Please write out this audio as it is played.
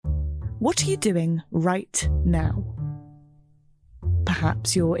What are you doing right now?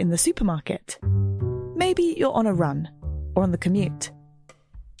 Perhaps you're in the supermarket. Maybe you're on a run or on the commute.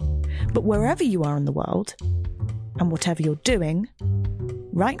 But wherever you are in the world, and whatever you're doing,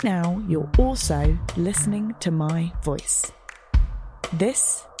 right now you're also listening to my voice.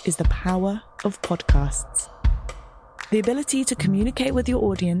 This is the power of podcasts. The ability to communicate with your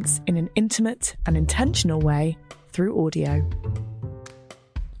audience in an intimate and intentional way through audio.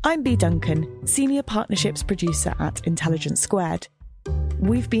 I'm Bea Duncan, Senior Partnerships Producer at Intelligence Squared.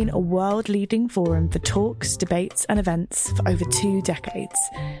 We've been a world-leading forum for talks, debates and events for over 2 decades.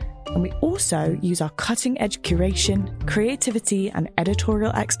 And we also use our cutting-edge curation, creativity and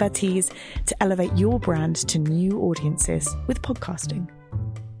editorial expertise to elevate your brand to new audiences with podcasting.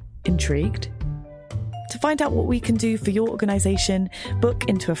 Intrigued? To find out what we can do for your organisation, book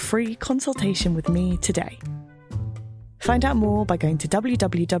into a free consultation with me today. Find out more by going to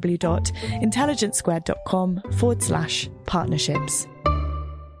www.intelligencesquared.com/partnerships.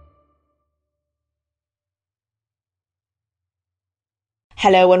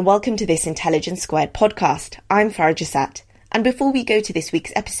 Hello and welcome to this Intelligence Squared podcast. I'm Farah Jassat. And before we go to this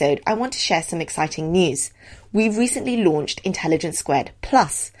week's episode, I want to share some exciting news. We've recently launched Intelligence Squared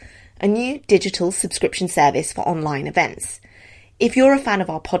Plus, a new digital subscription service for online events. If you're a fan of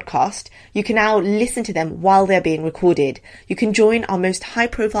our podcast, you can now listen to them while they're being recorded. You can join our most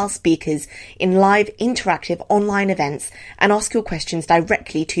high-profile speakers in live interactive online events and ask your questions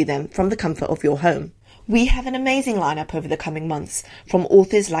directly to them from the comfort of your home. We have an amazing lineup over the coming months, from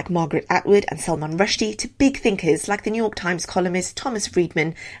authors like Margaret Atwood and Salman Rushdie to big thinkers like the New York Times columnist Thomas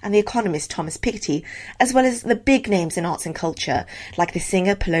Friedman and the economist Thomas Piketty, as well as the big names in arts and culture like the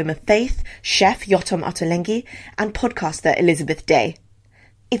singer Paloma Faith, chef Yotam Ottolenghi and podcaster Elizabeth Day.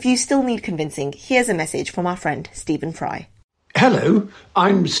 If you still need convincing, here's a message from our friend Stephen Fry. Hello,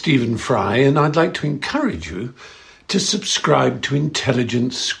 I'm Stephen Fry and I'd like to encourage you to subscribe to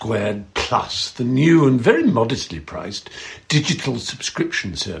Intelligence Squared Plus, the new and very modestly priced digital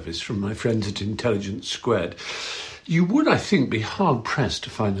subscription service from my friends at Intelligence Squared. You would, I think, be hard-pressed to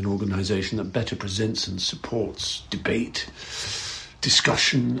find an organisation that better presents and supports debate,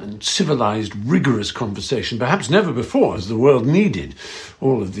 discussion and civilised, rigorous conversation. Perhaps never before has the world needed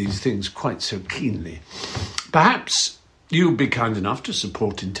all of these things quite so keenly. Perhaps you'll be kind enough to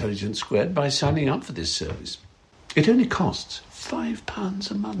support Intelligence Squared by signing up for this service. It only costs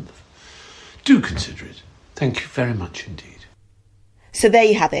 £5 a month. Do consider it. Thank you very much indeed. So there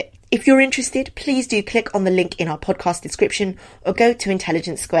you have it. If you're interested, please do click on the link in our podcast description or go to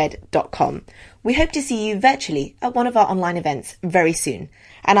intelligencesquared.com. We hope to see you virtually at one of our online events very soon.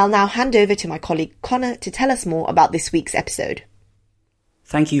 And I'll now hand over to my colleague Connor to tell us more about this week's episode.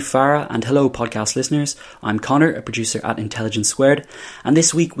 Thank you, Farah, and hello, podcast listeners. I'm Connor, a producer at Intelligence Squared, and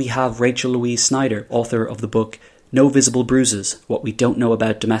this week we have Rachel Louise Snyder, author of the book No Visible Bruises, What We Don't Know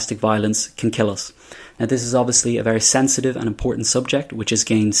About Domestic Violence Can Kill Us. Now, this is obviously a very sensitive and important subject, which has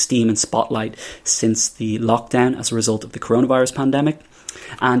gained steam and spotlight since the lockdown as a result of the coronavirus pandemic.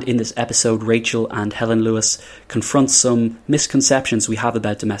 And in this episode, Rachel and Helen Lewis confront some misconceptions we have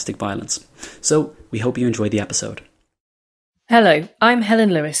about domestic violence. So, we hope you enjoy the episode. Hello, I'm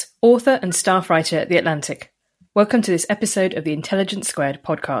Helen Lewis, author and staff writer at The Atlantic. Welcome to this episode of the Intelligence Squared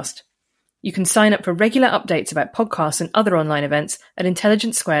podcast. You can sign up for regular updates about podcasts and other online events at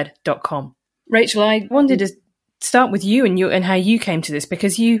intelligencesquared.com. Rachel, I wanted to start with you and how you came to this,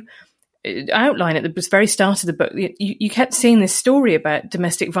 because you outline at the very start of the book, you kept seeing this story about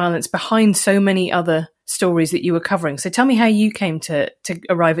domestic violence behind so many other stories that you were covering. So tell me how you came to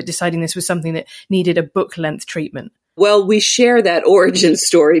arrive at deciding this was something that needed a book-length treatment. Well, we share that origin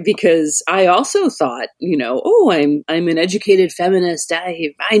story because I also thought, I'm an educated feminist.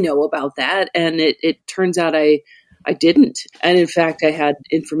 I know about that. And it turns out I didn't. And in fact, I had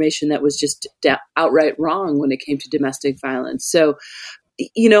information that was just outright wrong when it came to domestic violence. So,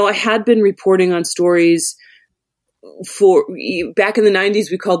 I had been reporting on stories back in the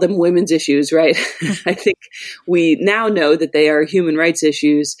 90s, we called them women's issues, right? I think we now know that they are human rights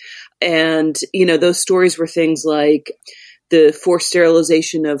issues. And, those stories were things like the forced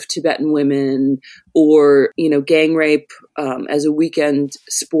sterilization of Tibetan women or, gang rape as a weekend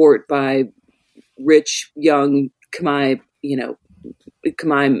sport by rich, young Khmer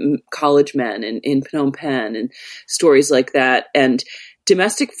college men in Phnom Penh and stories like that. And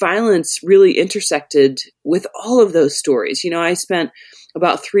domestic violence really intersected with all of those stories. I spent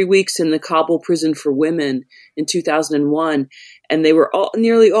about 3 weeks in the Kabul prison for women in 2001, and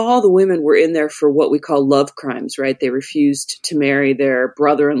nearly all the women were in there for what we call love crimes, right? They refused to marry their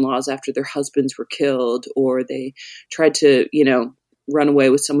brother-in-laws after their husbands were killed, or they tried to, run away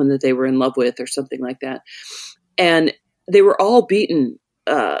with someone that they were in love with or something like that. And they were all beaten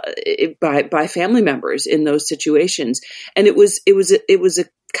by family members in those situations. And it was a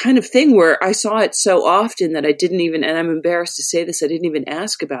kind of thing where I saw it so often that I didn't even, and I'm embarrassed to say this, I didn't even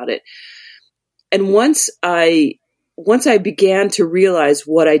ask about it. And once I began to realize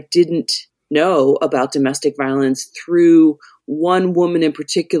what I didn't know about domestic violence through one woman in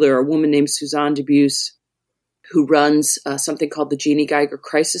particular, a woman named Suzanne Debus, who runs something called the Jeannie Geiger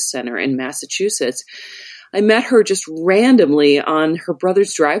Crisis Center in Massachusetts. I met her just randomly on her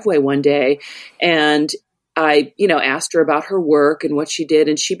brother's driveway one day, and I, asked her about her work and what she did,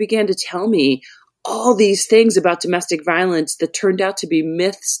 and she began to tell me all these things about domestic violence that turned out to be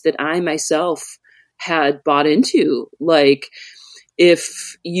myths that I myself had bought into. Like,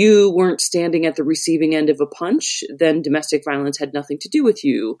 if you weren't standing at the receiving end of a punch, then domestic violence had nothing to do with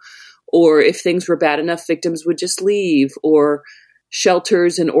you. Or if things were bad enough, victims would just leave, or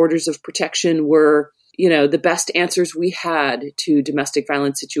shelters and orders of protection were the best answers we had to domestic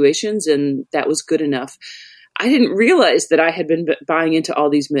violence situations, and that was good enough. I didn't realize that I had been buying into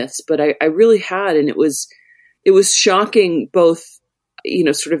all these myths, but I really had, and it was shocking, both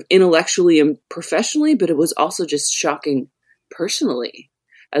sort of intellectually and professionally, but it was also just shocking personally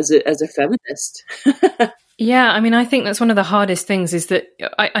as a feminist. Yeah, I mean, I think that's one of the hardest things is that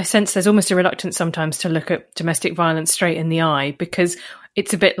I sense there's almost a reluctance sometimes to look at domestic violence straight in the eye, because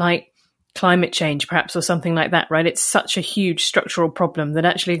it's a bit like climate change, perhaps, or something like that, right? It's such a huge structural problem that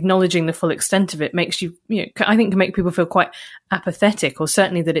actually acknowledging the full extent of it makes you, I think can make people feel quite apathetic, or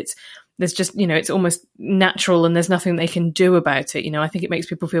certainly that there's just, it's almost natural and there's nothing they can do about it. I think it makes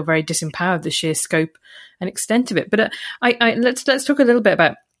people feel very disempowered, the sheer scope and extent of it. But let's talk a little bit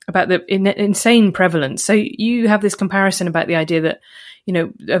about the insane prevalence. So you have this comparison about the idea that,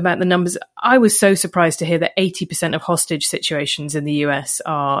 about the numbers. I was so surprised to hear that 80% of hostage situations in the US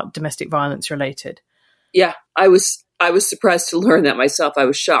are domestic violence related. Yeah, I was surprised to learn that myself. I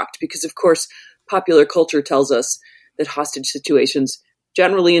was shocked because, of course, popular culture tells us that hostage situations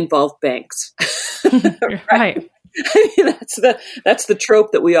generally involve banks. Right. I mean, that's the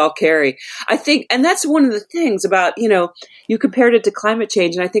trope that we all carry. I think, and that's one of the things about, you compared it to climate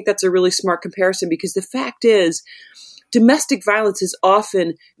change, and I think that's a really smart comparison, because the fact is, domestic violence is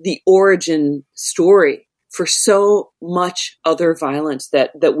often the origin story for so much other violence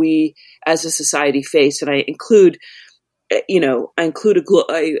that we as a society face. And I include,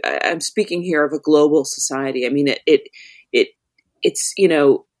 I'm speaking here of a global society. I mean, it's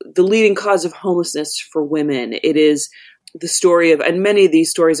the leading cause of homelessness for women. It is the story of, and many of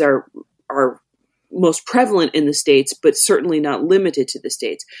these stories are most prevalent in the States, but certainly not limited to the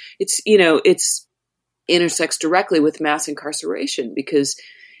States. It's intersects directly with mass incarceration, because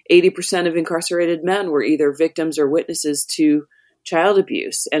 80% of incarcerated men were either victims or witnesses to child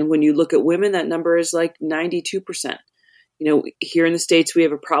abuse. And when you look at women, that number is like 92%. Here in the States, we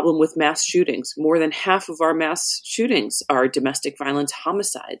have a problem with mass shootings. More than half of our mass shootings are domestic violence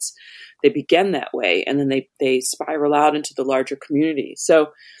homicides. They begin that way, and then they spiral out into the larger community.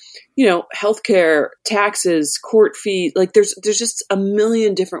 So, healthcare, taxes, court fees, like there's just a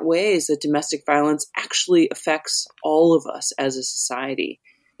million different ways that domestic violence actually affects all of us as a society.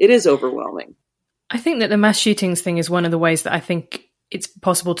 It is overwhelming. I think that the mass shootings thing is one of the ways that I think it's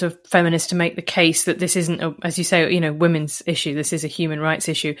possible to feminists to make the case that this isn't, as you say, women's issue. This is a human rights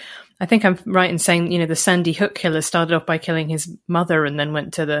issue. I think I'm right in saying, the Sandy Hook killer started off by killing his mother and then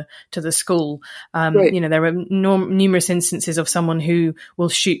went to the school. Right. There are numerous instances of someone who will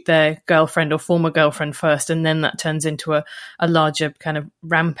shoot their girlfriend or former girlfriend first, and then that turns into a larger kind of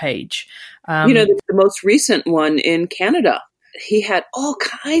rampage. The most recent one in Canada, he had all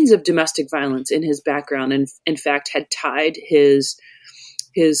kinds of domestic violence in his background, and in fact had tied his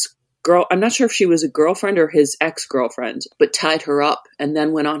girl, I'm not sure if she was a girlfriend or his ex-girlfriend, but tied her up and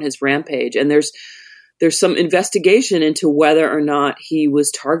then went on his rampage. And there's some investigation into whether or not he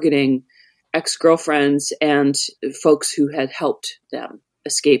was targeting ex-girlfriends and folks who had helped them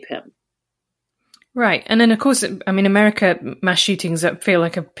escape him. Right. And then, of course, I mean, America, mass shootings feel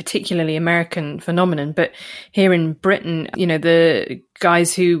like a particularly American phenomenon. But here in Britain, the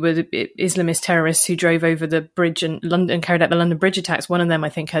guys who were the Islamist terrorists who drove over the bridge in London and carried out the London Bridge attacks, one of them, I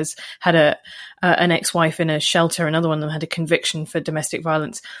think, has had an ex-wife in a shelter. Another one of them had a conviction for domestic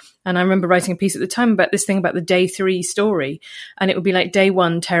violence. And I remember writing a piece at the time about this thing about the day 3 story. And it would be like day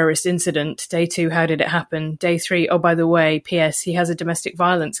 1, terrorist incident. Day 2, how did it happen? Day 3, oh, by the way, P.S., he has a domestic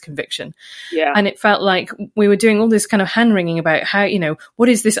violence conviction. Yeah. And it felt like we were doing all this kind of hand-wringing about how, what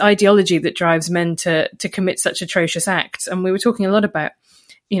is this ideology that drives men to commit such atrocious acts? And we were talking a lot about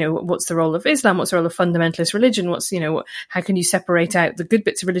what's the role of Islam? What's the role of fundamentalist religion? How can you separate out the good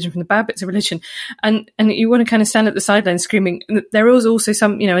bits of religion from the bad bits of religion? And you want to kind of stand at the sidelines screaming, there is also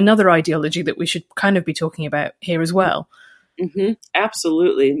some, another ideology that we should kind of be talking about here as well. Mm-hmm.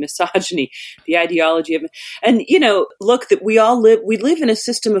 Absolutely. Misogyny, the ideology of, and, look, that we live in a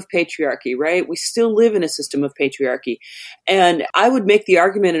system of patriarchy, right? We still live in a system of patriarchy. And I would make the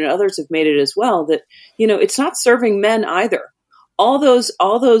argument, and others have made it as well, that, it's not serving men either. All those,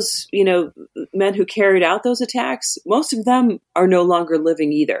 men who carried out those attacks, most of them are no longer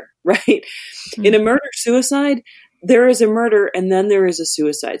living either, right? Mm-hmm. In a murder-suicide, there is a murder and then there is a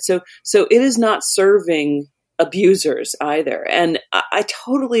suicide. So it is not serving abusers either. And I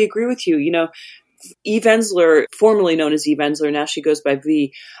totally agree with you. Eve Ensler, formerly known as Eve Ensler, now she goes by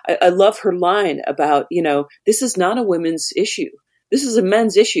V. I love her line about, this is not a women's issue. This is a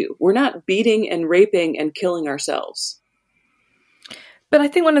men's issue. We're not beating and raping and killing ourselves. But I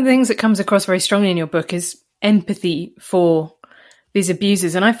think one of the things that comes across very strongly in your book is empathy for these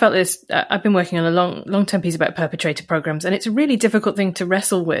abusers. And I felt this, I've been working on a long-term piece about perpetrator programs, and it's a really difficult thing to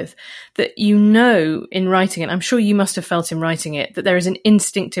wrestle with, that in writing it, I'm sure you must have felt in writing it, that there is an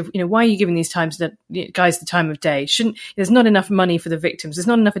instinctive, why are you giving these guys the time of day? There's not enough money for the victims. There's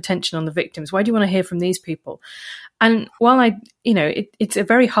not enough attention on the victims. Why do you want to hear from these people? And while it's a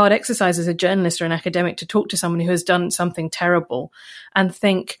very hard exercise as a journalist or an academic to talk to someone who has done something terrible and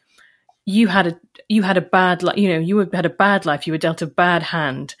think, you had a bad life, you had a bad life, you were dealt a bad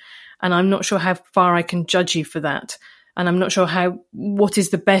hand, and I'm not sure how far I can judge you for that. And I'm not sure what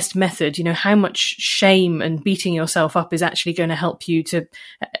is the best method, how much shame and beating yourself up is actually going to help you to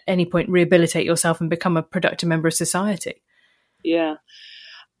at any point rehabilitate yourself and become a productive member of society. Yeah.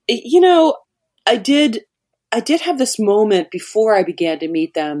 I did have this moment before I began to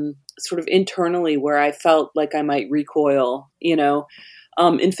meet them sort of internally where I felt like I might recoil,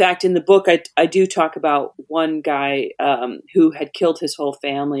 in fact, in the book, I do talk about one guy who had killed his whole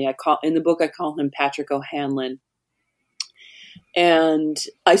family. In the book, I call him Patrick O'Hanlon. And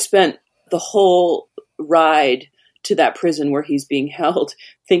I spent the whole ride to that prison where he's being held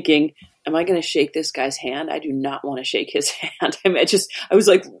thinking, am I going to shake this guy's hand? I do not want to shake his hand. I was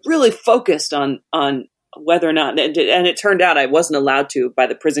like really focused on whether or not, and it turned out I wasn't allowed to by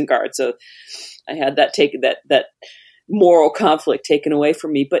the prison guard. So I had that moral conflict taken away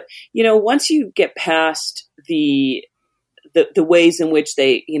from me. But, once you get past the ways in which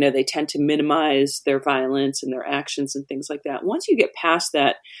they tend to minimize their violence and their actions and things like that, once you get past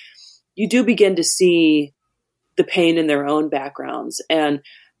that, you do begin to see the pain in their own backgrounds. And,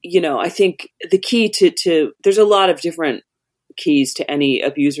 I think the key to there's a lot of different keys to any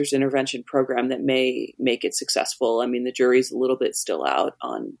abuser's intervention program that may make it successful. I mean, the jury's a little bit still out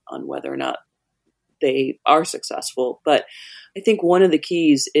on whether or not they are successful. But I think one of the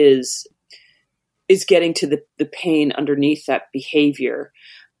keys is getting to the pain underneath that behavior.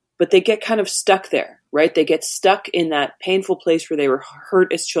 But they get kind of stuck there, right? They get stuck in that painful place where they were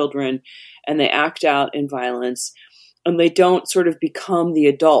hurt as children and they act out in violence, and they don't sort of become the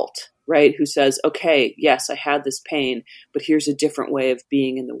adult, right? Who says, okay, yes, I had this pain, but here's a different way of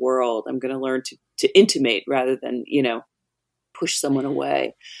being in the world. I'm going to learn to intimate rather than, push someone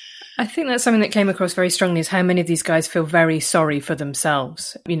away. I think that's something that came across very strongly, is how many of these guys feel very sorry for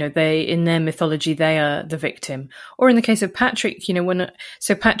themselves. They, in their mythology, they are the victim. Or in the case of Patrick,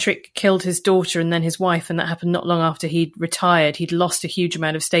 so Patrick killed his daughter and then his wife, and that happened not long after he'd retired. He'd lost a huge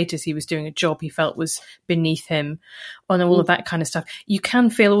amount of status. He was doing a job he felt was beneath him, and all of that kind of stuff. You can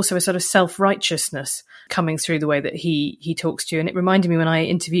feel also a sort of self-righteousness coming through the way that he talks to you. And it reminded me when I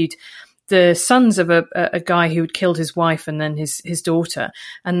interviewed the sons of a guy who had killed his wife and then his daughter.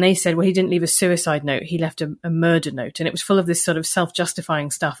 And they said, well, he didn't leave a suicide note. He left a murder note. And it was full of this sort of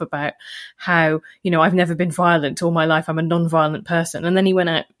self-justifying stuff about how, I've never been violent all my life. I'm a non-violent person. And then he went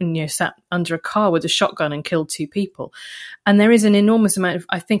out and, sat under a car with a shotgun and killed 2 people. And there is an enormous amount of,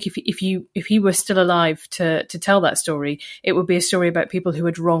 I think if he were still alive to tell that story, it would be a story about people who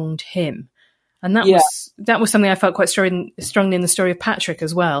had wronged him. And that was something I felt quite strongly in the story of Patrick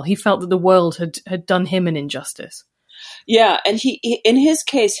as well. He felt that the world had done him an injustice. Yeah, and he in his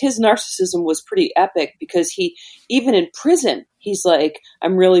case, his narcissism was pretty epic, because he, even in prison, he's like,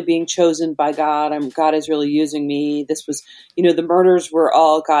 I'm really being chosen by God. God is really using me. This was, the murders were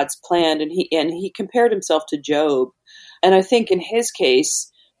all God's plan, and he compared himself to Job. And I think in his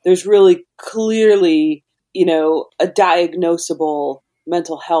case, there's really clearly, a diagnosable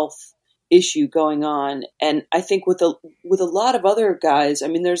mental health issue going on. And I think with a lot of other guys, I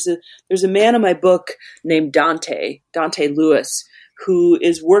mean, there's a man in my book named Dante Lewis, who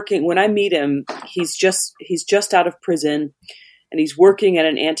is working. When I meet him, he's just out of prison. and he's working at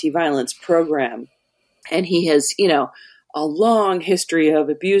an anti-violence program. And he has, a long history of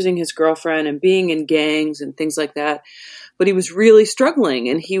abusing his girlfriend and being in gangs and things like that. But he was really struggling,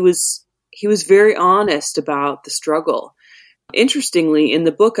 and he was very honest about the struggle. Interestingly, in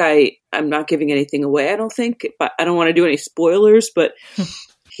the book, I'm not giving anything away, I don't think, but I don't want to do any spoilers, but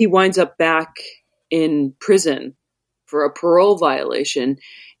he winds up back in prison for a parole violation.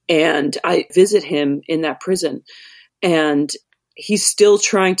 And I visit him in that prison, and he's still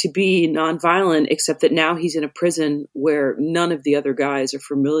trying to be nonviolent, except that now he's in a prison where none of the other guys are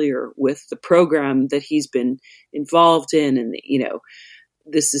familiar with the program that he's been involved in. And,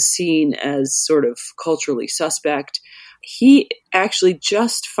 this is seen as sort of culturally suspect. He actually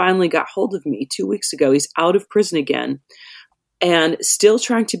just finally got hold of me 2 weeks ago. He's out of prison again and still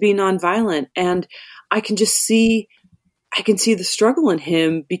trying to be nonviolent. And I can see the struggle in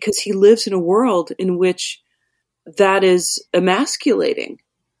him, because he lives in a world in which that is emasculating,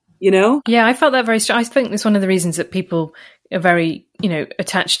 Yeah, I felt that very strong. I think it's one of the reasons that people are very,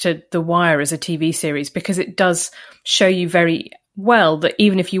 attached to The Wire as a TV series, because it does show you very well that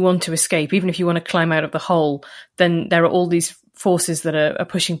even if you want to escape, even if you want to climb out of the hole, then there are all these forces that are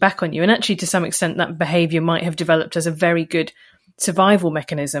pushing back on you. And actually, to some extent, that behavior might have developed as a very good survival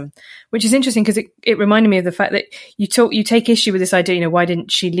mechanism, which is interesting, because it reminded me of the fact that you take issue with this idea, why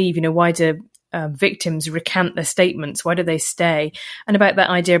didn't she leave? Why do victims recant their statements? Why do they stay? And about that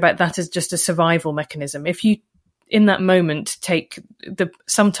idea about that as just a survival mechanism. If you, in that moment, take the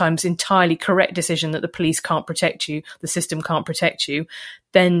sometimes entirely correct decision that the police can't protect you, the system can't protect you,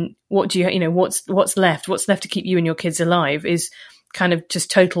 then what do what's left? What's left to keep you and your kids alive is kind of just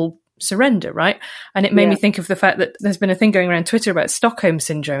total surrender, right? And it made me think of the fact that there's been a thing going around Twitter about Stockholm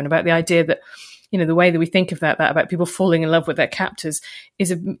syndrome, and about the idea that, the way that we think of that about people falling in love with their captors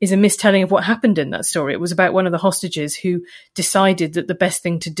is a mistelling of what happened in that story. It was about one of the hostages who decided that the best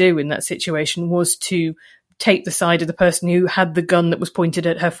thing to do in that situation was to take the side of the person who had the gun that was pointed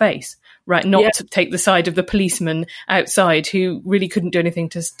at her face, right? Not to take the side of the policeman outside who really couldn't do anything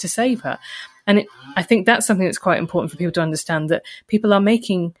to save her. And I think that's something that's quite important for people to understand, that people are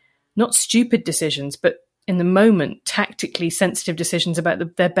making not stupid decisions, but in the moment, tactically sensitive decisions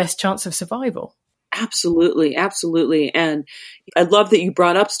about their best chance of survival. Absolutely. Absolutely. And I love that you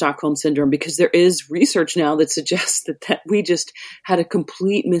brought up Stockholm Syndrome, because there is research now that suggests that we just had a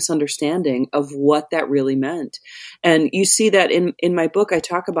complete misunderstanding of what that really meant. And you see that in my book. I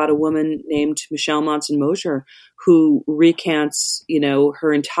talk about a woman named Michelle Monson-Mosier, who recants,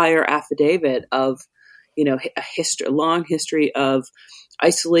 her entire affidavit of, a long history of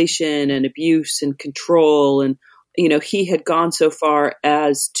isolation and abuse and control. And, he had gone so far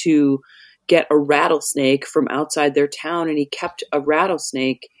as to get a rattlesnake from outside their town, and he kept a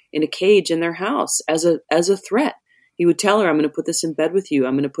rattlesnake in a cage in their house as a threat. He would tell her, "I'm going to put this in bed with you.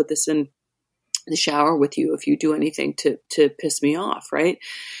 I'm going to put this in the shower with you if you do anything to piss me off," right?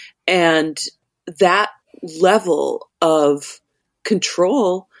 And that level of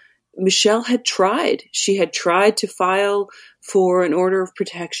control, Michelle had tried. She had tried to file for an order of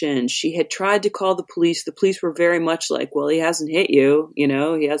protection. She had tried to call the police. The police were very much like, "Well, he hasn't hit you.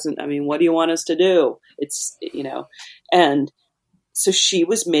 He hasn't. I mean, what do you want us to do?" It's, and so she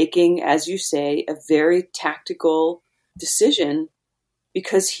was making, as you say, a very tactical decision,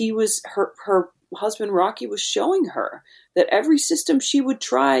 because her husband, Rocky, was showing her that every system she would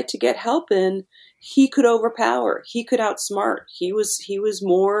try to get help in, he could overpower, he could outsmart, he was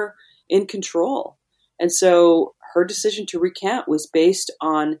more in control. And so her decision to recant was based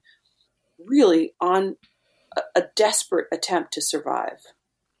on a desperate attempt to survive.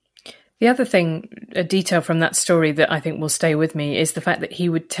 The other thing, a detail from that story that I think will stay with me, is the fact that he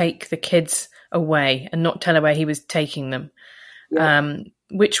would take the kids away and not tell her where he was taking them. Yeah.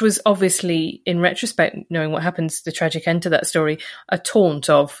 Which was obviously, in retrospect, knowing what happens, the tragic end to that story, a taunt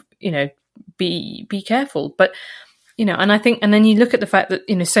of, be careful. But, and I think, and then you look at the fact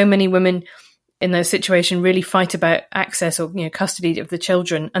that, so many women in their situation really fight about access or custody of the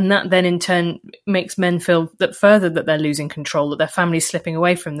children, and that then in turn makes men feel that they're losing control, that their family's slipping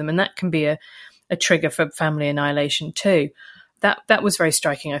away from them, and that can be a trigger for family annihilation too. That was very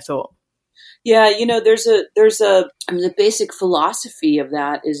striking, I thought. Yeah, the basic philosophy of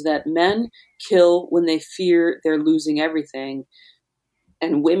that is that men kill when they fear they're losing everything,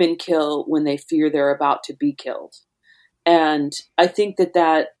 and women kill when they fear they're about to be killed. And I think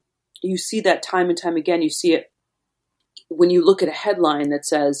that you see that time and time again. You see it when you look at a headline that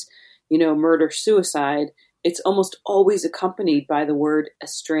says, murder, suicide. It's almost always accompanied by the word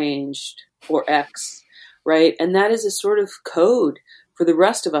estranged or ex, right? And that is a sort of code for the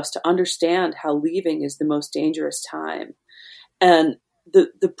rest of us to understand how leaving is the most dangerous time. And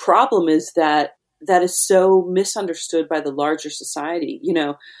the problem is that is so misunderstood by the larger society. You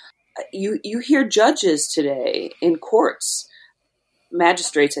know, you hear judges today in courts,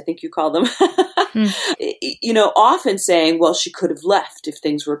 magistrates, I think you call them, you know, often saying, well, she could have left if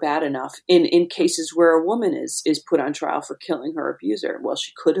things were bad enough. In cases where a woman is put on trial for killing her abuser, well,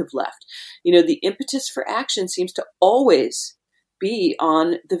 she could have left. You know, the impetus for action seems to always be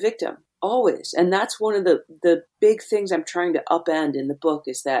on the victim, always. And that's one of the big things I'm trying to upend in the book,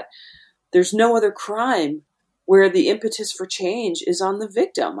 is that there's no other crime where the impetus for change is on the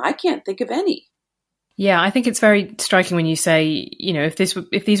victim. I can't think of any. Yeah, I think it's very striking when you say, you know, if these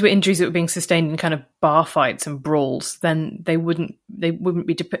were injuries that were being sustained in kind of bar fights and brawls, then they wouldn't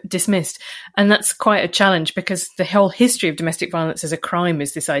be dismissed. And that's quite a challenge, because the whole history of domestic violence as a crime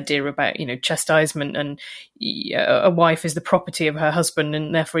is this idea about, you know, chastisement, and a wife is the property of her husband,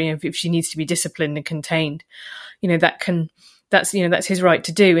 and therefore, you know, if she needs to be disciplined and contained, you know, that's his right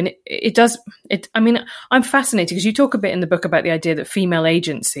to do. And I mean, I'm fascinated because you talk a bit in the book about the idea that female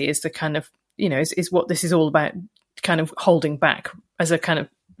agency is the kind of, you know, is what this is all about, kind of holding back as a kind of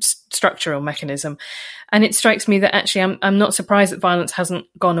structural mechanism. And it strikes me that actually I'm not surprised that violence hasn't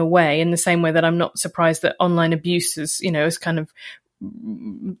gone away, in the same way that I'm not surprised that online abuse has kind of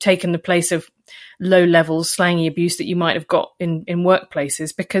taken the place of low level slangy abuse that you might have got in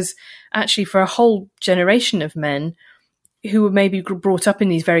workplaces, because actually for a whole generation of men who were maybe brought up in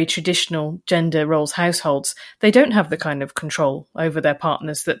these very traditional gender roles households, they don't have the kind of control over their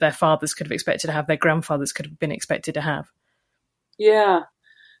partners that their fathers could have expected to have, their grandfathers could have been expected to have. Yeah,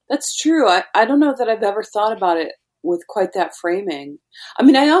 that's true. I don't know that I've ever thought about it with quite that framing. I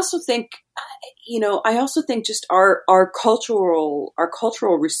mean, I also think just our cultural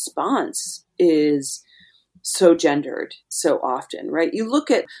response is so gendered so often, right? You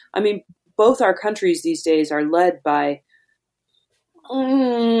look at, I mean, both our countries these days are led by,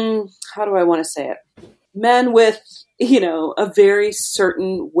 how do I want to say it? Men with, you know, a very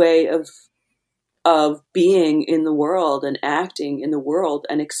certain way of being in the world and acting in the world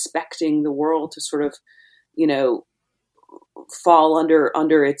and expecting the world to sort of, you know, fall under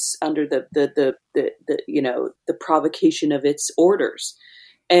the you know, the provocation of its orders.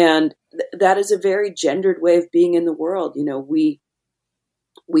 And that is a very gendered way of being in the world. You know, we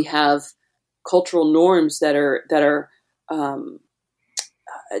have cultural norms that are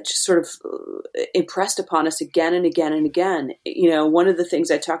just sort of impressed upon us again and again and again. You know, one of the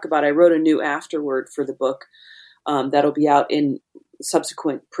things I talk about, I wrote a new afterword for the book that'll be out in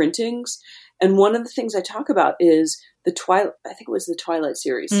subsequent printings. And one of the things I talk about is I think it was the Twilight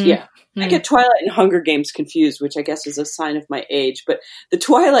series. Yeah. I get Twilight and Hunger Games confused, which I guess is a sign of my age. But the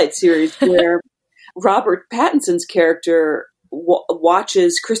Twilight series, where Robert Pattinson's character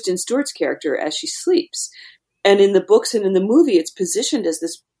watches Kristen Stewart's character as she sleeps. And in the books and in the movie, it's positioned as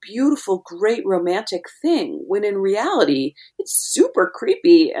this beautiful, great romantic thing, when in reality, it's super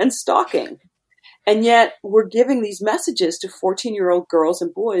creepy and stalking. And yet we're giving these messages to 14-year-old girls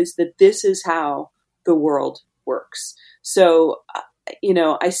and boys that this is how the world works. So, you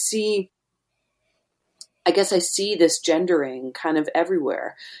know, I guess I see this gendering kind of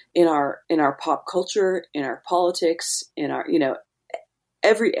everywhere in our pop culture, in our politics, in our, you know,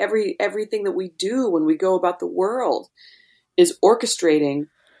 everything that we do when we go about the world is orchestrating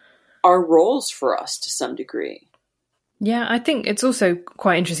our roles for us to some degree. Yeah, I think it's also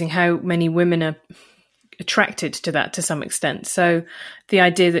quite interesting how many women are attracted to that to some extent. So the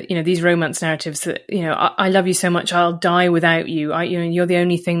idea that, you know, these romance narratives that, you know, I love you so much, I'll die without you. You're the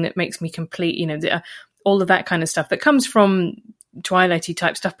only thing that makes me complete, you know, all of that kind of stuff that comes from Twilighty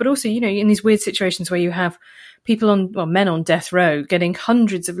type stuff, but also, you know, in these weird situations where you have men on death row getting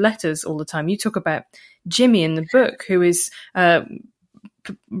hundreds of letters all the time. You talk about Jimmy in the book, who is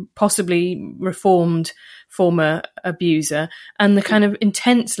possibly reformed former abuser, and the kind of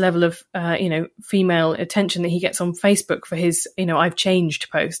intense level of, female attention that he gets on Facebook for his, you know, I've changed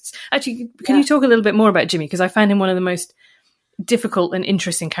posts. Actually, can you talk a little bit more about Jimmy? Because I found him one of the most difficult and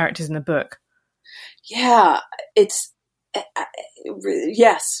interesting characters in the book. Yeah,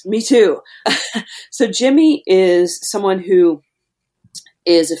 yes, me too. So Jimmy is someone who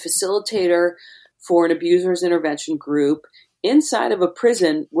is a facilitator for an abusers intervention group inside of a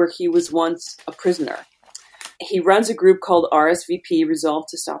prison where he was once a prisoner. He runs a group called RSVP, Resolve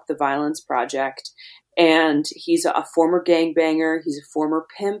to Stop the Violence Project, and he's a former gangbanger. He's a former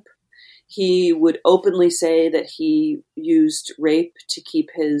pimp. He would openly say that he used rape to keep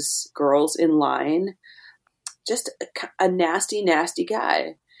his girls in line. Just a nasty, nasty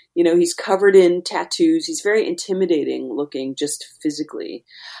guy. You know, he's covered in tattoos. He's very intimidating looking just physically.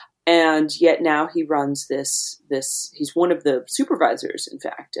 And yet now he runs this, he's one of the supervisors, in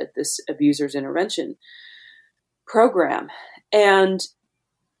fact, at this abusers intervention program. And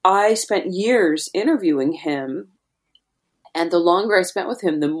I spent years interviewing him. And the longer I spent with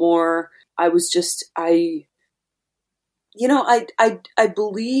him, the more I was just, I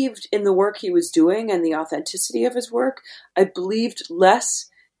believed in the work he was doing and the authenticity of his work. I believed less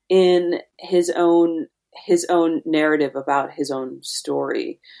in his own narrative about his own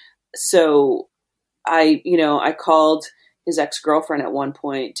story. So I called his ex-girlfriend at one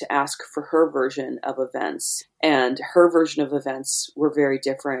point to ask for her version of events, and her version of events were very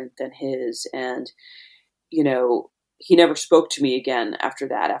different than his. And, he never spoke to me again after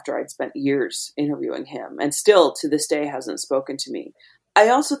that, after I'd spent years interviewing him, and still to this day hasn't spoken to me. I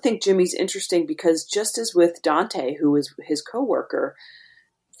also think Jimmy's interesting because just as with Dante, who was his coworker,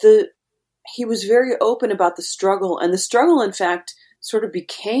 he was very open about the struggle, and the struggle, in fact, sort of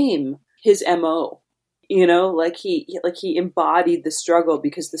became his MO. He embodied the struggle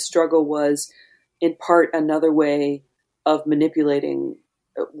because the struggle was in part another way of manipulating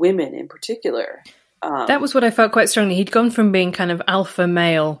women in particular. That was what I felt quite strongly. He'd gone from being kind of alpha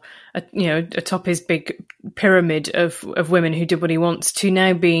male, atop his big pyramid of women who did what he wants, to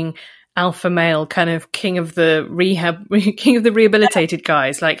now being alpha male, kind of king of the rehabilitated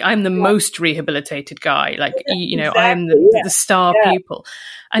guys. Like, I'm the most rehabilitated guy. Like, exactly. I am the star pupil.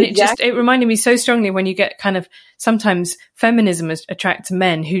 And it reminded me so strongly when you get kind of, sometimes feminism attracts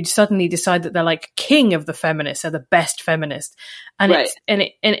men who suddenly decide that they're like king of the feminists, they're the best feminist. And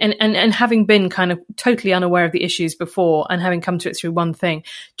and having been kind of totally unaware of the issues before and having come to it through one thing,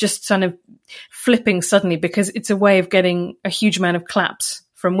 just kind of flipping suddenly because it's a way of getting a huge amount of claps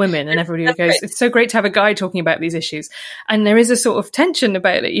from women, and everybody goes, it's so great to have a guy talking about these issues. And there is a sort of tension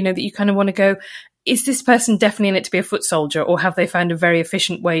about it, that you kind of want to go, is this person definitely in it to be a foot soldier, or have they found a very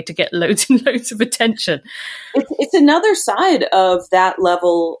efficient way to get loads and loads of attention? It's another side of that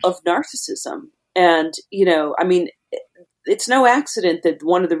level of narcissism. And, it's no accident that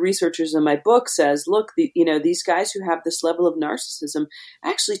one of the researchers in my book says, look, these guys who have this level of narcissism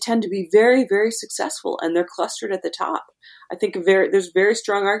actually tend to be very, very successful, and they're clustered at the top. I think there's very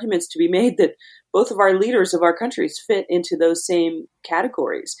strong arguments to be made that both of our leaders of our countries fit into those same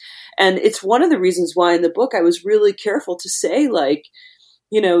categories. And it's one of the reasons why in the book I was really careful to say,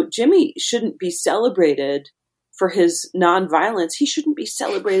 Jimmy shouldn't be celebrated for his nonviolence. He shouldn't be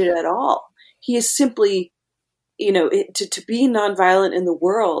celebrated at all. He is simply, to be nonviolent in the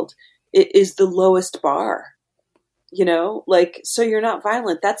world, it is the lowest bar. So you're not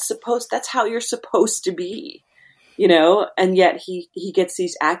violent. That's how you're supposed to be. And yet he gets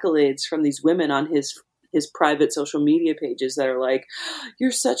these accolades from these women on his private social media pages that are like,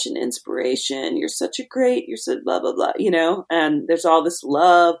 you're such an inspiration. You're so blah, blah, blah, and there's all this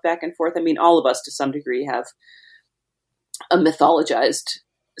love back and forth. I mean, all of us to some degree have a mythologized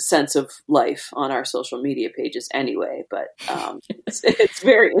sense of life on our social media pages anyway, but it's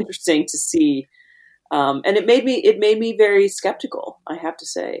very interesting to see. And it made me very skeptical, I have to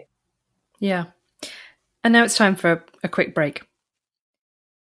say. Yeah. And now it's time for a quick break.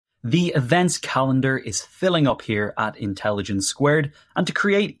 The events calendar is filling up here at Intelligence Squared, and to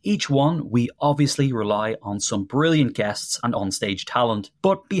create each one, we obviously rely on some brilliant guests and onstage talent.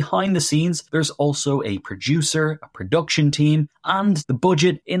 But behind the scenes, there's also a producer, a production team, and the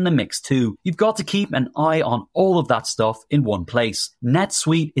budget in the mix too. You've got to keep an eye on all of that stuff in one place.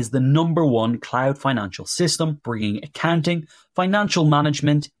 NetSuite is the #1 cloud financial system, bringing accounting, financial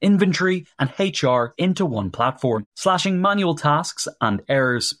management, inventory, and HR into one platform, slashing manual tasks and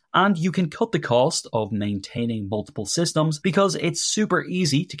errors. And you can cut the cost of maintaining multiple systems because it's super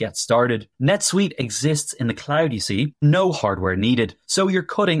easy to get started. NetSuite exists in the cloud, you see, no hardware needed, so you're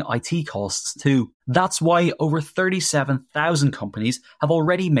cutting IT costs too. That's why over 37,000 companies have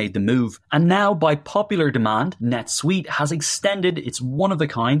already made the move. And now, by popular demand, NetSuite has extended its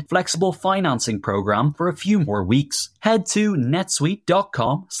one-of-a-kind flexible financing program for a few more weeks. Head to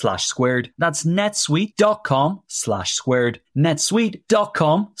netsuite.com/squared. That's netsuite.com/squared.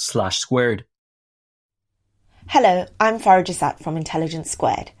 netsuite.com/squared. Hello, I'm Farah Jassat from Intelligence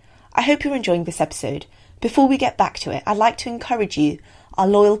Squared. I hope you're enjoying this episode. Before we get back to it, I'd like to encourage you, our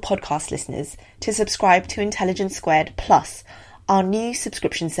loyal podcast listeners, to subscribe to Intelligence Squared Plus, our new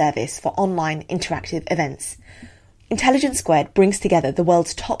subscription service for online interactive events. Intelligence Squared brings together the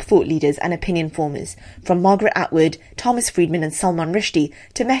world's top thought leaders and opinion formers, from Margaret Atwood, Thomas Friedman and Salman Rushdie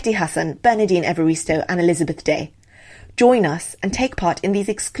to Mehdi Hasan, Bernardine Evaristo and Elizabeth Day. Join us and take part in these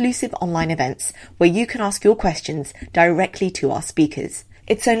exclusive online events where you can ask your questions directly to our speakers.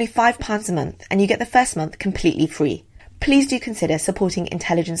 It's only £5 a month and you get the first month completely free. please do consider supporting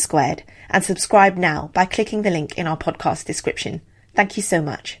Intelligence Squared and subscribe now by clicking the link in our podcast description. Thank you so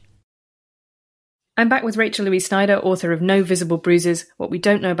much. I'm back with Rachel Louise Snyder, author of No Visible Bruises, What We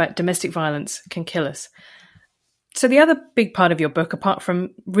Don't Know About Domestic Violence Can Kill Us. So the other big part of your book, apart from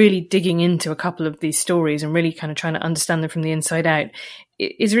really digging into a couple of these stories and really kind of trying to understand them from the inside out,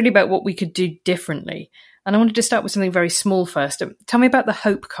 is really about what we could do differently. And I wanted to start with something very small first. Tell me about the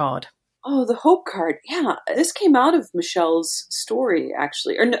Hope card. Oh, the Hope card. Yeah, this came out of Michelle's story,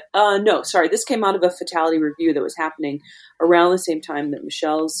 actually. This came out of a fatality review that was happening around the same time that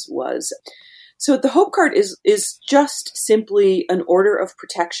Michelle's was. So the Hope card is just simply an order of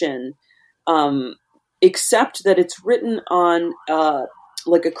protection, except that it's written on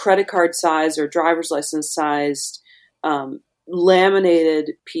like a credit card size or driver's license sized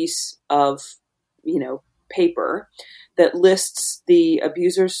laminated piece of, paper that lists the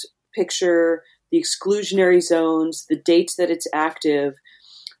abuser's picture, the exclusionary zones, the dates that it's active,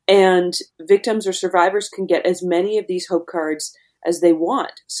 and victims or survivors can get as many of these Hope cards as they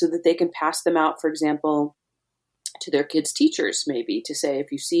want so that they can pass them out, for example, to their kids' teachers, maybe to say,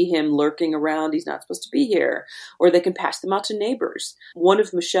 if you see him lurking around, he's not supposed to be here, or they can pass them out to neighbors. One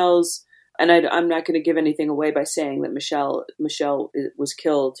of Michelle's, and I'm not going to give anything away by saying that Michelle was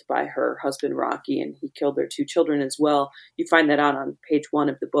killed by her husband, Rocky, and he killed their 2 children as well. You find that out on page 1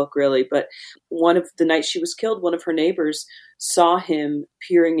 of the book, really. But one of the nights she was killed, one of her neighbors saw him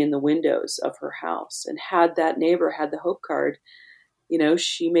peering in the windows of her house. And had that neighbor had the Hope card,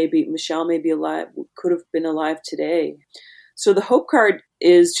 Michelle may be alive, could have been alive today. So the Hope card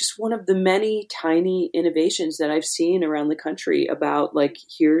is just one of the many tiny innovations that I've seen around the country about, like,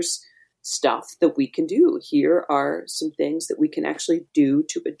 here's stuff that we can do. Here are some things that we can actually do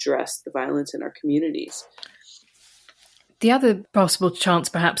to address the violence in our communities. The other possible chance,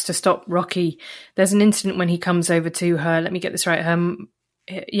 perhaps, to stop Rocky, there's an incident when he comes over to her, let me get this right,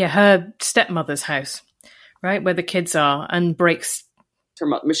 her stepmother's house, right, where the kids are, and breaks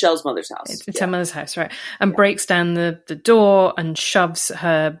Michelle's mother's house. It's her mother's house, right? And breaks down the door and shoves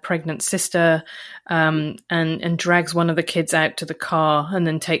her pregnant sister and drags one of the kids out to the car and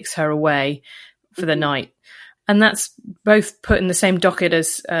then takes her away for the night. And that's both put in the same docket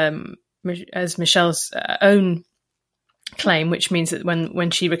as Michelle's own claim, which means that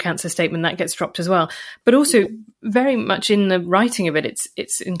when she recounts her statement, that gets dropped as well. But also very much in the writing of it,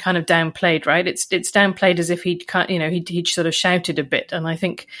 it's in kind of downplayed, right? It's downplayed as if he'd sort of shouted a bit. And I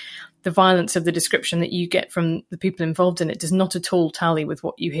think the violence of the description that you get from the people involved in it does not at all tally with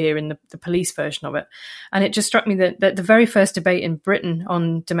what you hear in the police version of it. And it just struck me that the very first debate in Britain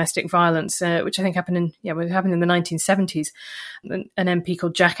on domestic violence, which I think happened in the 1970s, an MP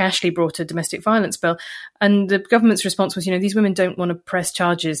called Jack Ashley brought a domestic violence bill, and the government's response was, these women don't want to press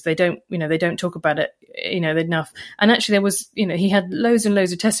charges. They don't talk about it, enough. And actually there was, he had loads and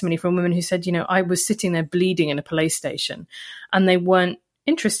loads of testimony from women who said, I was sitting there bleeding in a police station, and they weren't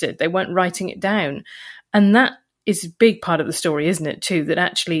interested. They weren't writing it down. And that is a big part of the story, isn't it, too,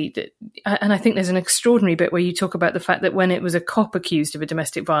 and I think there's an extraordinary bit where you talk about the fact that when it was a cop accused of a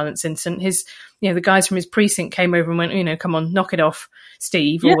domestic violence incident, the guys from his precinct came over and went, come on, knock it off,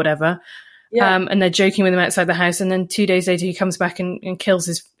 Steve, or whatever. Yeah. And they're joking with him outside the house. And then 2 days later, he comes back and kills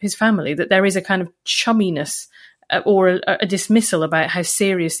his family. That there is a kind of chumminess or a dismissal about how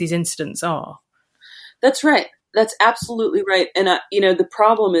serious these incidents are. That's right. That's absolutely right. And, the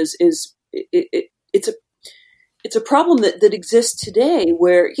problem is it's a problem that exists today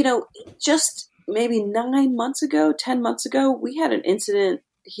where, just maybe 9 months ago, 10 months ago, we had an incident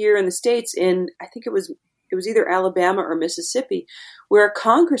here in the States I think it was either Alabama or Mississippi, where a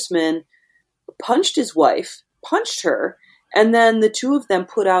congressman punched his wife, punched her, and then the two of them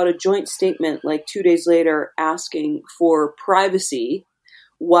put out a joint statement like 2 days later asking for privacy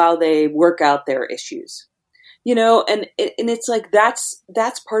while they work out their issues. And it's like that's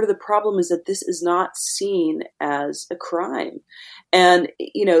part of the problem, is that this is not seen as a crime. And,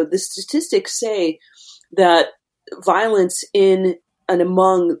 the statistics say that violence in and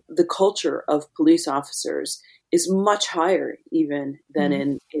among the culture of police officers is much higher even than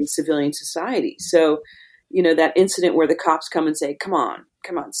in civilian society. So, that incident where the cops come and say, come on,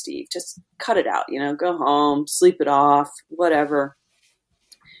 Steve, just cut it out, go home, sleep it off, whatever.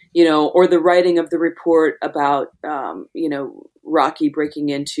 Or the writing of the report about, Rocky breaking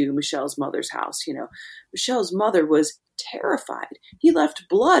into Michelle's mother's house. Michelle's mother was terrified. He left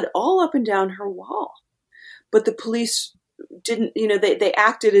blood all up and down her wall. But the police didn't, they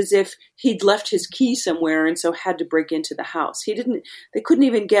acted as if he'd left his key somewhere and so had to break into the house. They couldn't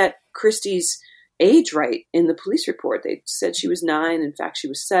even get Christy's age right in the police report. They said she was 9. In fact, she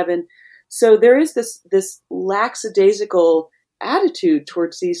was 7. So there is this lackadaisical attitude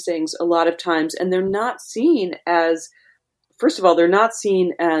towards these things a lot of times, and they're not seen as, first of all, they're not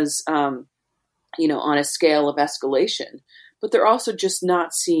seen as, on a scale of escalation, but they're also just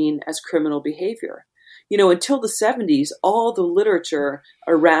not seen as criminal behavior. Until the 70s, all the literature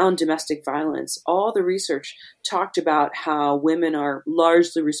around domestic violence, all the research talked about how women are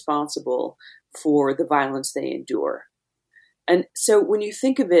largely responsible for the violence they endure. And so when you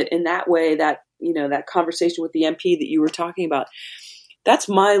think of it in that way, that conversation with the MP that you were talking about, that's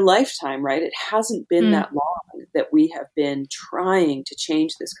my lifetime, right? It hasn't been that long that we have been trying to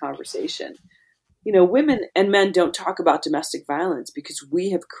change this conversation. Women and men don't talk about domestic violence because we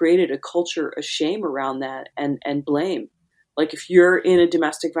have created a culture of shame around that and blame. Like if you're in a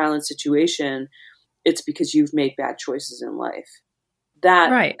domestic violence situation, it's because you've made bad choices in life.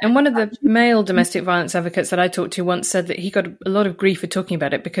 Right. And one of the male domestic violence advocates that I talked to once said that he got a lot of grief for talking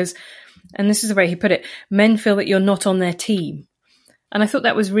about it because, and this is the way he put it, men feel that you're not on their team. And I thought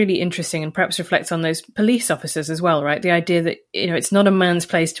that was really interesting and perhaps reflects on those police officers as well, right? The idea that, it's not a man's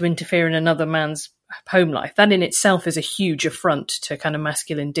place to interfere in another man's home life. That in itself is a huge affront to kind of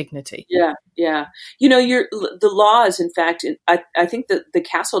masculine dignity. Yeah, yeah. The laws, in fact, I think that the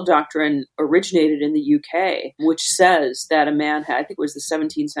Castle Doctrine originated in the UK, which says that a man, I think it was the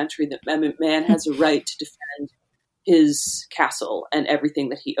 17th century, that a man has a right to defend his castle and everything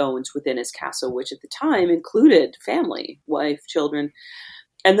that he owns within his castle, which at the time included family, wife, children.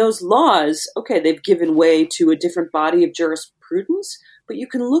 And those laws, okay, they've given way to a different body of jurisprudence, but you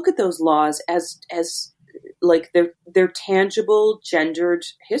can look at those laws as like they're tangible, gendered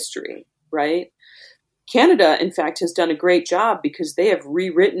history, right? Canada, in fact, has done a great job because they have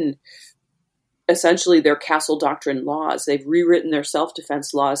rewritten essentially their Castle Doctrine laws. They've rewritten their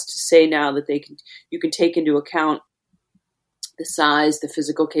self-defense laws to say now that you can take into account the size, the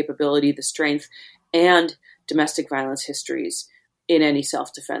physical capability, the strength, and domestic violence histories in any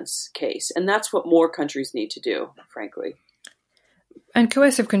self-defense case. And that's what more countries need to do, frankly. And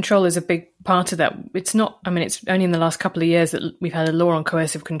coercive control is a big part of that. It's only in the last couple of years that we've had a law on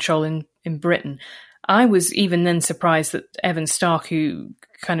coercive control in Britain. I was even then surprised that Evan Stark, who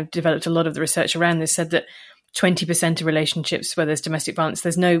kind of developed a lot of the research around this, said that 20% of relationships where there's domestic violence,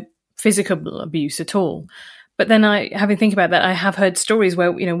 there's no physical abuse at all. But then having think about that, I have heard stories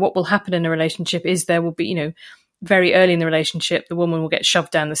where, what will happen in a relationship is there will be, very early in the relationship, the woman will get shoved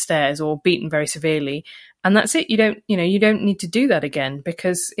down the stairs or beaten very severely. And that's it. You don't need to do that again,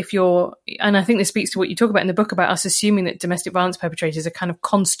 because and I think this speaks to what you talk about in the book about us assuming that domestic violence perpetrators are kind of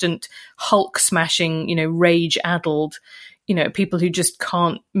constant Hulk smashing, rage addled, people who just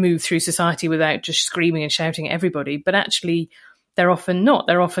can't move through society without just screaming and shouting at everybody. But actually, they're often not.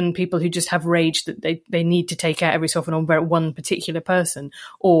 They're often people who just have rage that they need to take out every so often on one particular person,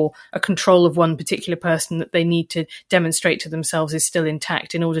 or a control of one particular person that they need to demonstrate to themselves is still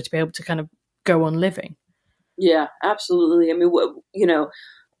intact in order to be able to kind of go on living. Yeah, absolutely. I mean,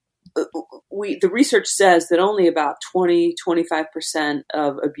 the research says that only about 20-25%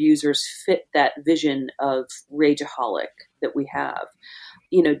 of abusers fit that vision of rageaholic that we have.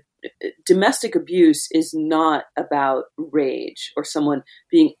 Domestic abuse is not about rage or someone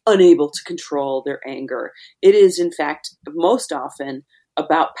being unable to control their anger. It is, in fact, most often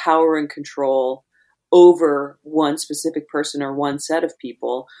about power and control over one specific person or one set of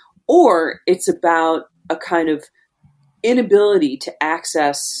people, or it's about a kind of inability to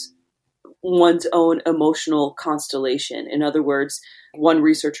access one's own emotional constellation. In other words, one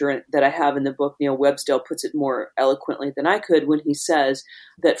researcher that I have in the book, Neil Websdale, puts it more eloquently than I could when he says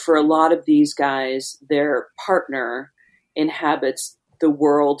that for a lot of these guys, their partner inhabits the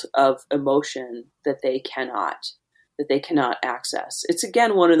world of emotion that they cannot access. It's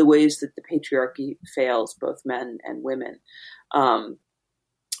again one of the ways that the patriarchy fails both men and women.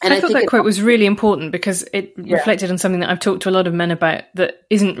 And I thought that quote was really important because it reflected on something that I've talked to a lot of men about that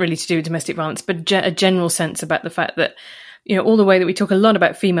isn't really to do with domestic violence, but a general sense about the fact that, all the way that we talk a lot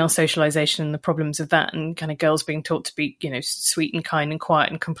about female socialization and the problems of that, and kind of girls being taught to be, sweet and kind and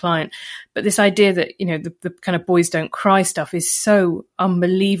quiet and compliant. But this idea that, the kind of boys don't cry stuff is so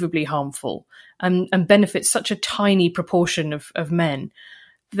unbelievably harmful and benefits such a tiny proportion of men.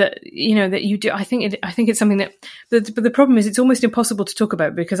 That that you do. I think it's something that. But the problem is, it's almost impossible to talk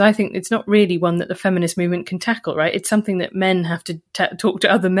about because I think it's not really one that the feminist movement can tackle. Right? It's something that men have to talk to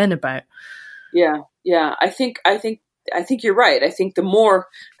other men about. Yeah. I think you're right. I think the more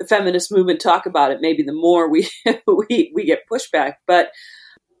the feminist movement talk about it, maybe the more we get pushback. But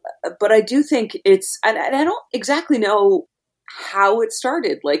I do think it's, and I don't exactly know how it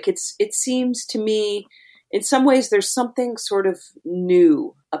started. Like it seems to me. in some ways there's something sort of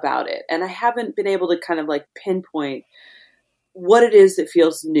new about it. And I haven't been able to kind of like pinpoint what it is that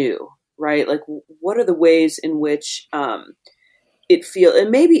feels new, right? Like what are the ways in which it feels, and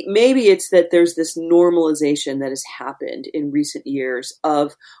maybe it's that there's this normalization that has happened in recent years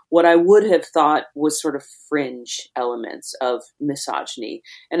of what I would have thought was sort of fringe elements of misogyny.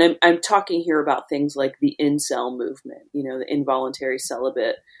 And I'm talking here about things like the incel movement, you know, the involuntary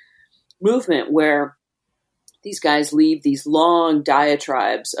celibate movement, where these guys leave these long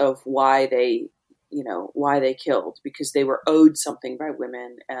diatribes of why they killed, because they were owed something by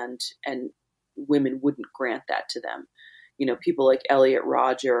women, and women wouldn't grant that to them. You know, people like Elliot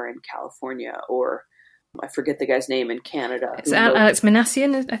Rodger in California, or I forget the guy's name in Canada. It's Alex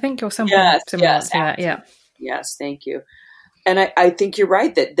Minassian, I think, or something similar to that. Yeah. Yes, thank you. And I think you're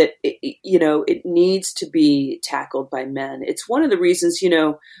right that it, you know, it needs to be tackled by men. It's one of the reasons, you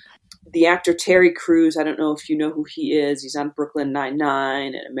know, the actor Terry Crews, I don't know if you know who he is. He's on Brooklyn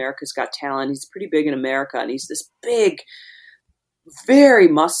Nine-Nine and America's Got Talent. He's pretty big in America, and he's this big, very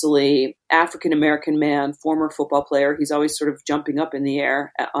muscly African-American man, former football player. He's always sort of jumping up in the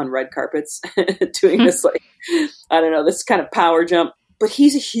air on red carpets, doing this, like, I don't know, this kind of power jump. But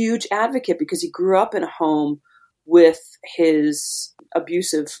he's a huge advocate because he grew up in a home with his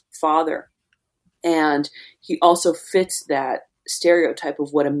abusive father. And he also fits that stereotype of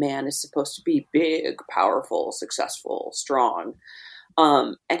what a man is supposed to be: big, powerful, successful, strong.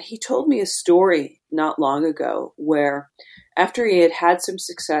 And he told me a story not long ago where after he had had some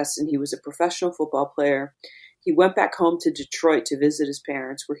success and he was a professional football player, he went back home to Detroit to visit his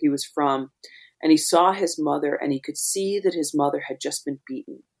parents, where he was from, and he saw his mother, and he could see that his mother had just been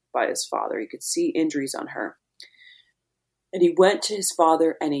beaten by his father. He could see injuries on her. And he went to his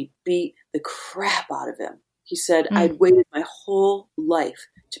father and he beat the crap out of him. He said, I'd waited my whole life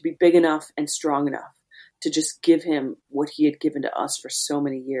to be big enough and strong enough to just give him what he had given to us for so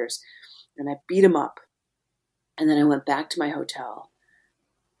many years. And I beat him up. And then I went back to my hotel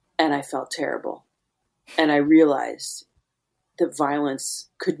and I felt terrible. And I realized that violence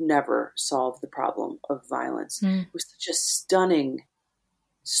could never solve the problem of violence. It was such a stunning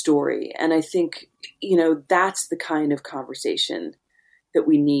story. And I think, you know, that's the kind of conversation that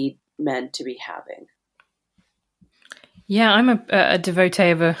we need men to be having. Yeah, I'm a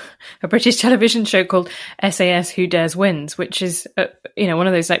devotee of a British television show called SAS Who Dares Wins, which is, one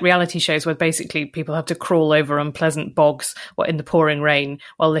of those like reality shows where basically people have to crawl over unpleasant bogs in the pouring rain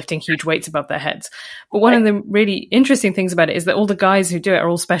while lifting huge weights above their heads. But one of the really interesting things about it is that all the guys who do it are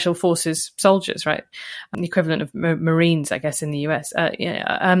all special forces soldiers, right? The equivalent of Marines, I guess, in the US.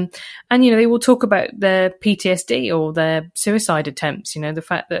 And, they will talk about their PTSD or their suicide attempts, the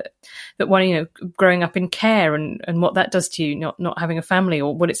fact that one, growing up in care and what that does to you, not having a family,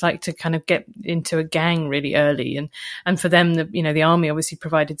 or what it's like to kind of get into a gang really early. And for them, the army obviously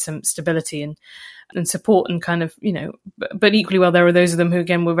provided some stability and support and kind of, but equally well, there are those of them who,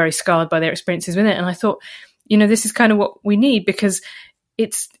 again, were very scarred by their experiences with it. And I thought, this is kind of what we need, because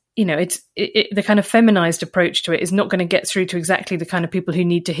it's the kind of feminized approach to it is not going to get through to exactly the kind of people who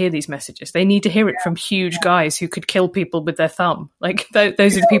need to hear these messages. They need to hear it from huge guys who could kill people with their thumb. Like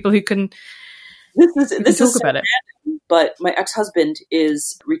those are the people who can talk about it. But my ex-husband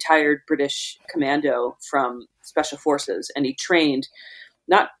is retired British commando from Special Forces, and he trained,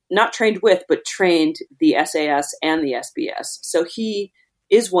 not trained with, but trained the SAS and the SBS. So he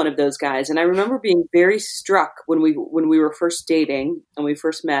is one of those guys. And I remember being very struck when we were first dating and we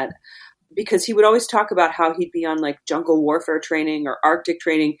first met, because he would always talk about how he'd be on like jungle warfare training or Arctic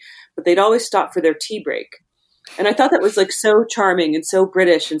training, but they'd always stop for their tea break. And I thought that was like so charming and so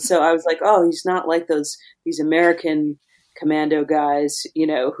British. And so I was like, oh, he's not like these American commando guys,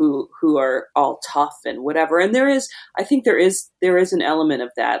 who are all tough and whatever. And I think there is an element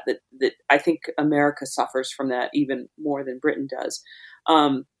of that I think America suffers from that even more than Britain does.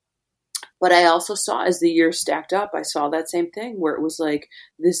 But I also saw, as the years stacked up, I saw that same thing where it was like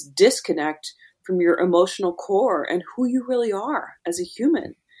this disconnect from your emotional core and who you really are as a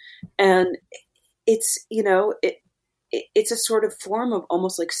human. And it's, it's a sort of form of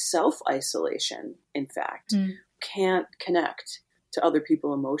almost like self-isolation, in fact. Can't connect to other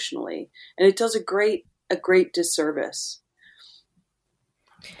people emotionally. And it does a great disservice.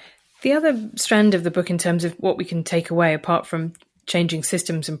 The other strand of the book in terms of what we can take away, apart from changing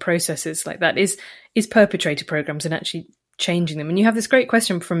systems and processes like that, is perpetrator programs and actually changing them. And you have this great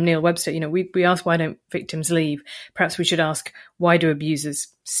question from Neil Webster. We ask, why don't victims leave? Perhaps we should ask, why do abusers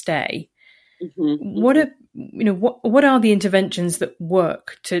stay? What are the interventions that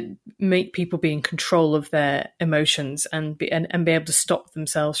work to make people be in control of their emotions and be able to stop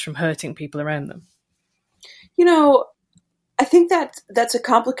themselves from hurting people around them? I think that that's a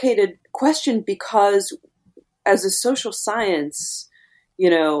complicated question because as a social science,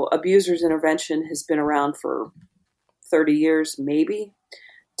 abusers intervention has been around for 30 years, maybe,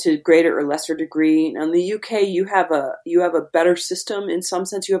 to greater or lesser degree. Now, in the UK, you have a better system in some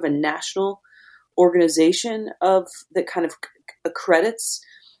sense. You have a national organization that kind of accredits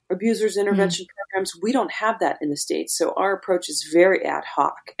abusers intervention programs. We don't have that in the States. So our approach is very ad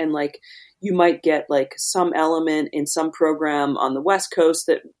hoc, and you might get some element in some program on the West Coast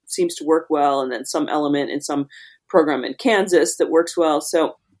that seems to work well, and then some element in some program in Kansas that works well.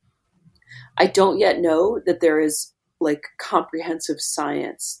 So I don't yet know that there is comprehensive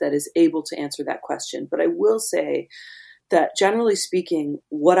science that is able to answer that question. But I will say that generally speaking,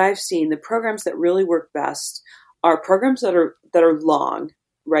 what I've seen, the programs that really work best are programs that are long,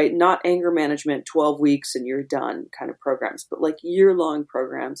 right? Not anger management, 12 weeks and you're done kind of programs, but year-long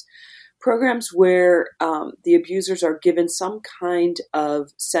programs where the abusers are given some kind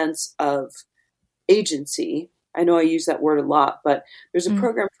of sense of agency. I know I use that word a lot, but there's a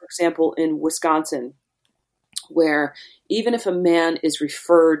program, for example, in Wisconsin, where even if a man is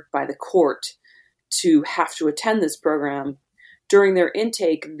referred by the court to have to attend this program, during their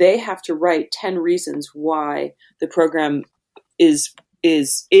intake, they have to write 10 reasons why the program is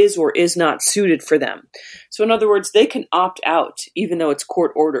or is not suited for them. So in other words, they can opt out even though it's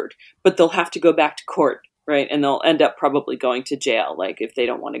court ordered, but they'll have to go back to court, right? And they'll end up probably going to jail, if they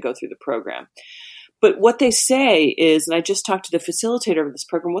don't want to go through the program. But what they say is, and I just talked to the facilitator of this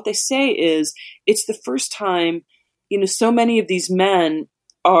program, what they say is it's the first time, so many of these men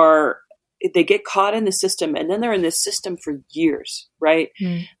they get caught in the system and then they're in this system for years, right?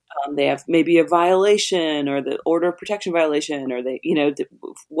 They have maybe a violation or the order of protection violation, or they,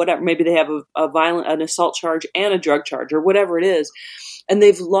 whatever, maybe they have an assault charge and a drug charge or whatever it is. And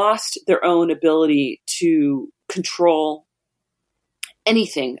they've lost their own ability to control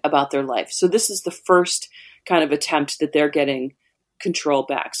anything about their life. So this is the first kind of attempt that they're getting control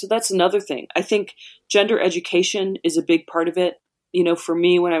back. So that's another thing. I think gender education is a big part of it. For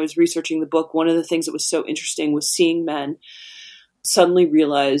me, when I was researching the book, one of the things that was so interesting was seeing men suddenly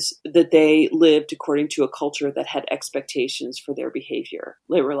realize that they lived according to a culture that had expectations for their behavior.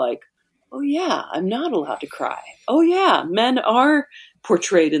 They were like, oh yeah, I'm not allowed to cry. Oh yeah, men are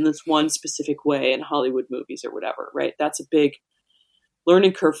portrayed in this one specific way in Hollywood movies or whatever, right? That's a big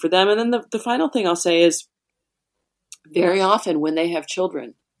learning curve for them. And then the final thing I'll say is very often when they have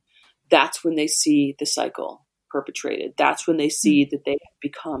children, that's when they see the cycle perpetrated. That's when they see that they have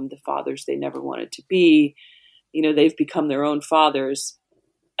become the fathers they never wanted to be. They've become their own fathers,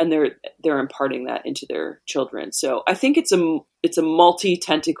 and they're imparting that into their children. So I think it's a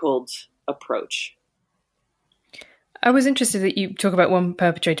multi-tentacled approach. I was interested that you talk about one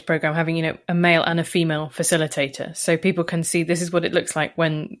perpetrator program having, a male and a female facilitator. So people can see this is what it looks like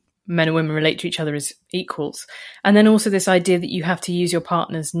when men and women relate to each other as equals. And then also this idea that you have to use your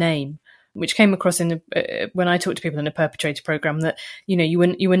partner's name, which came across when I talked to people in a perpetrator program, that, you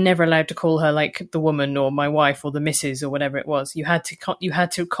were never allowed to call her the woman or my wife or the missus or whatever it was. You had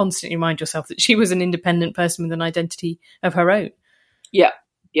to constantly remind yourself that she was an independent person with an identity of her own. Yeah.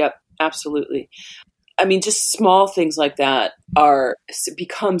 Yep. Absolutely. I mean, just small things like that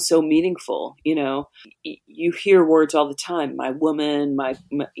become so meaningful. You hear words all the time. My woman,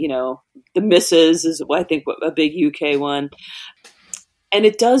 the missus is, I think, a big UK one. And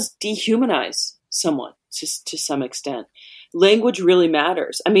it does dehumanize someone to some extent. Language really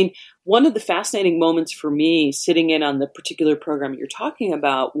matters. I mean, one of the fascinating moments for me sitting in on the particular program you're talking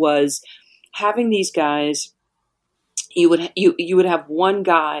about was having these guys. You would have one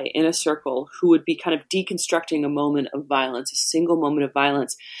guy in a circle who would be kind of deconstructing a moment of violence, a single moment of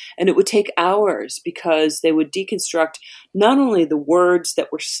violence. And it would take hours because they would deconstruct not only the words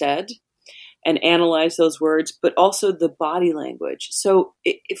that were said and analyze those words, but also the body language. So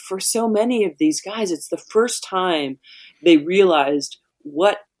for so many of these guys, it's the first time they realized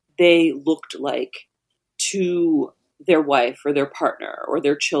what they looked like to their wife or their partner or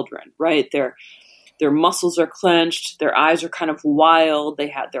their children, right? Their muscles are clenched. Their eyes are kind of wild.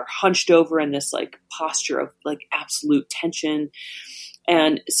 They're hunched over in this posture of absolute tension.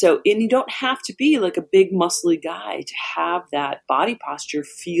 And you don't have to be a big muscly guy to have that body posture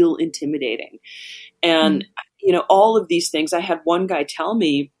feel intimidating. And, all of these things, I had one guy tell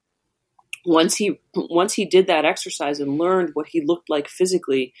me once he did that exercise and learned what he looked like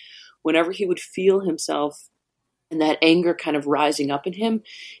physically, whenever he would feel himself and that anger kind of rising up in him,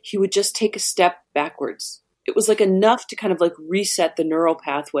 he would just take a step backwards. It was enough to kind of reset the neural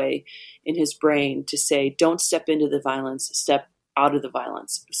pathway in his brain to say, don't step into the violence, step out of the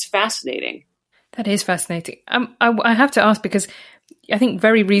violence. It was fascinating. That is fascinating. I have to ask, because I think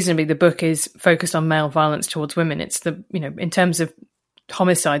very reasonably the book is focused on male violence towards women. It's the, in terms of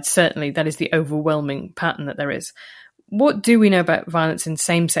homicides, certainly that is the overwhelming pattern that there is. What do we know about violence in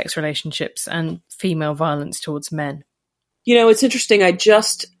same-sex relationships and female violence towards men? It's interesting. I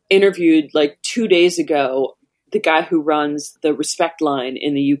just interviewed 2 days ago the guy who runs the Respect line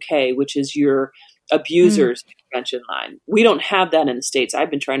in the UK, which is your abusers intervention line. We don't have that in the States. I've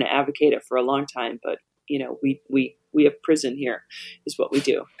been trying to advocate it for a long time, but we have prison here is what we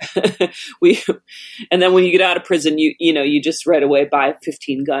do. And then when you get out of prison, you just right away buy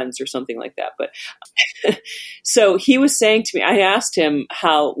 15 guns or something like that. But so he was saying to me, I asked him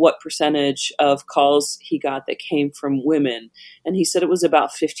what percentage of calls he got that came from women. And he said it was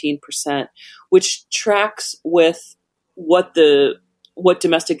about 15%, which tracks with what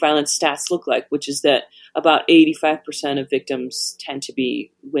domestic violence stats look like, which is that about 85% of victims tend to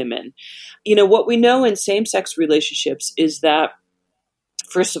be women. What we know in same-sex relationships is that,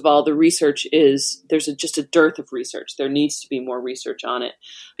 first of all, the research there's just a dearth of research. There needs to be more research on it.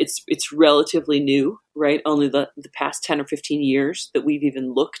 It's relatively new, right? Only the past 10 or 15 years that we've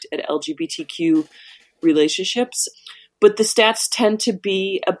even looked at LGBTQ relationships. But the stats tend to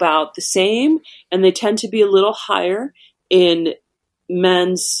be about the same, and they tend to be a little higher in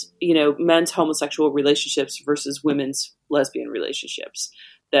men's homosexual relationships versus women's lesbian relationships,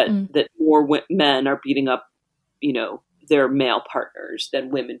 that more men are beating up, their male partners than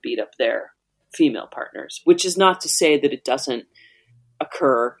women beat up their female partners, which is not to say that it doesn't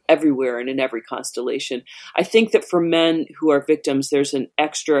occur everywhere and in every constellation. I think that for men who are victims, there's an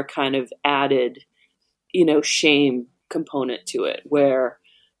extra kind of added, shame component to it, where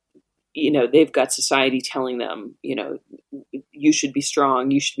they've got society telling them, you should be strong,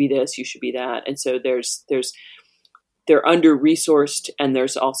 you should be this, you should be that. And so they're under-resourced, and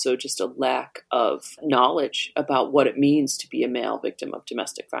there's also just a lack of knowledge about what it means to be a male victim of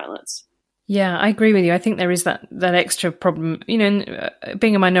domestic violence. Yeah, I agree with you. I think there is that extra problem.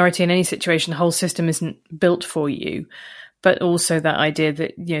 Being a minority in any situation, the whole system isn't built for you. But also that idea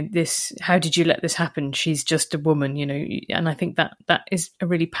that, how did you let this happen? She's just a woman, and I think that is a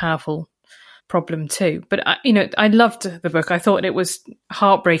really powerful problem too. But, I loved the book. I thought it was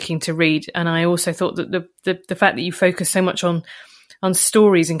heartbreaking to read. And I also thought that the fact that you focus so much on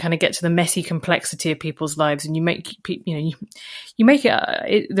stories and kind of get to the messy complexity of people's lives, and you make, you make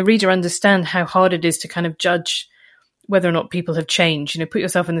the reader understand how hard it is to kind of judge whether or not people have changed. Put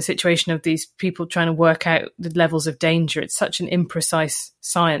yourself in the situation of these people trying to work out the levels of danger. It's such an imprecise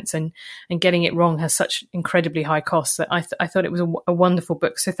science, and getting it wrong has such incredibly high costs, that I thought it was a wonderful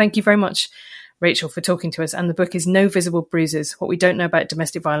book. So thank you very much, Rachel, for talking to us. And the book is No Visible Bruises: What We Don't Know About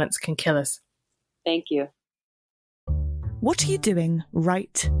Domestic Violence Can Kill Us. Thank you. What are you doing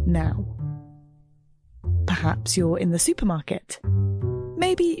right now? Perhaps you're in the supermarket.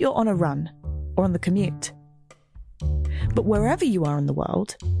 Maybe you're on a run or on the commute. But wherever you are in the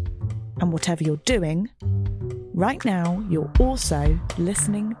world, and whatever you're doing, right now you're also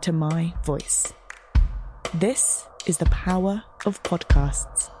listening to my voice. This is the power of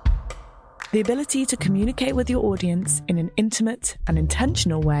podcasts. The ability to communicate with your audience in an intimate and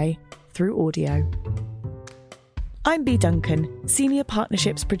intentional way through audio. I'm Bea Duncan, Senior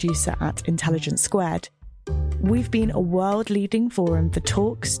Partnerships Producer at Intelligence Squared. We've been a world-leading forum for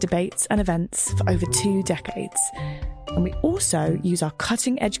talks, debates and events for over 2 decades. And we also use our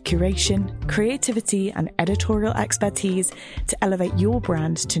cutting-edge curation, creativity and editorial expertise to elevate your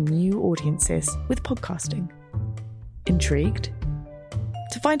brand to new audiences with podcasting. Intrigued?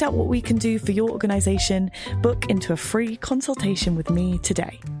 To find out what we can do for your organisation, book into a free consultation with me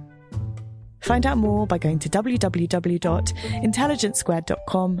today. Find out more by going to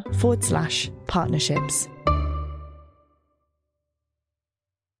www.intelligencesquared.com/partnerships.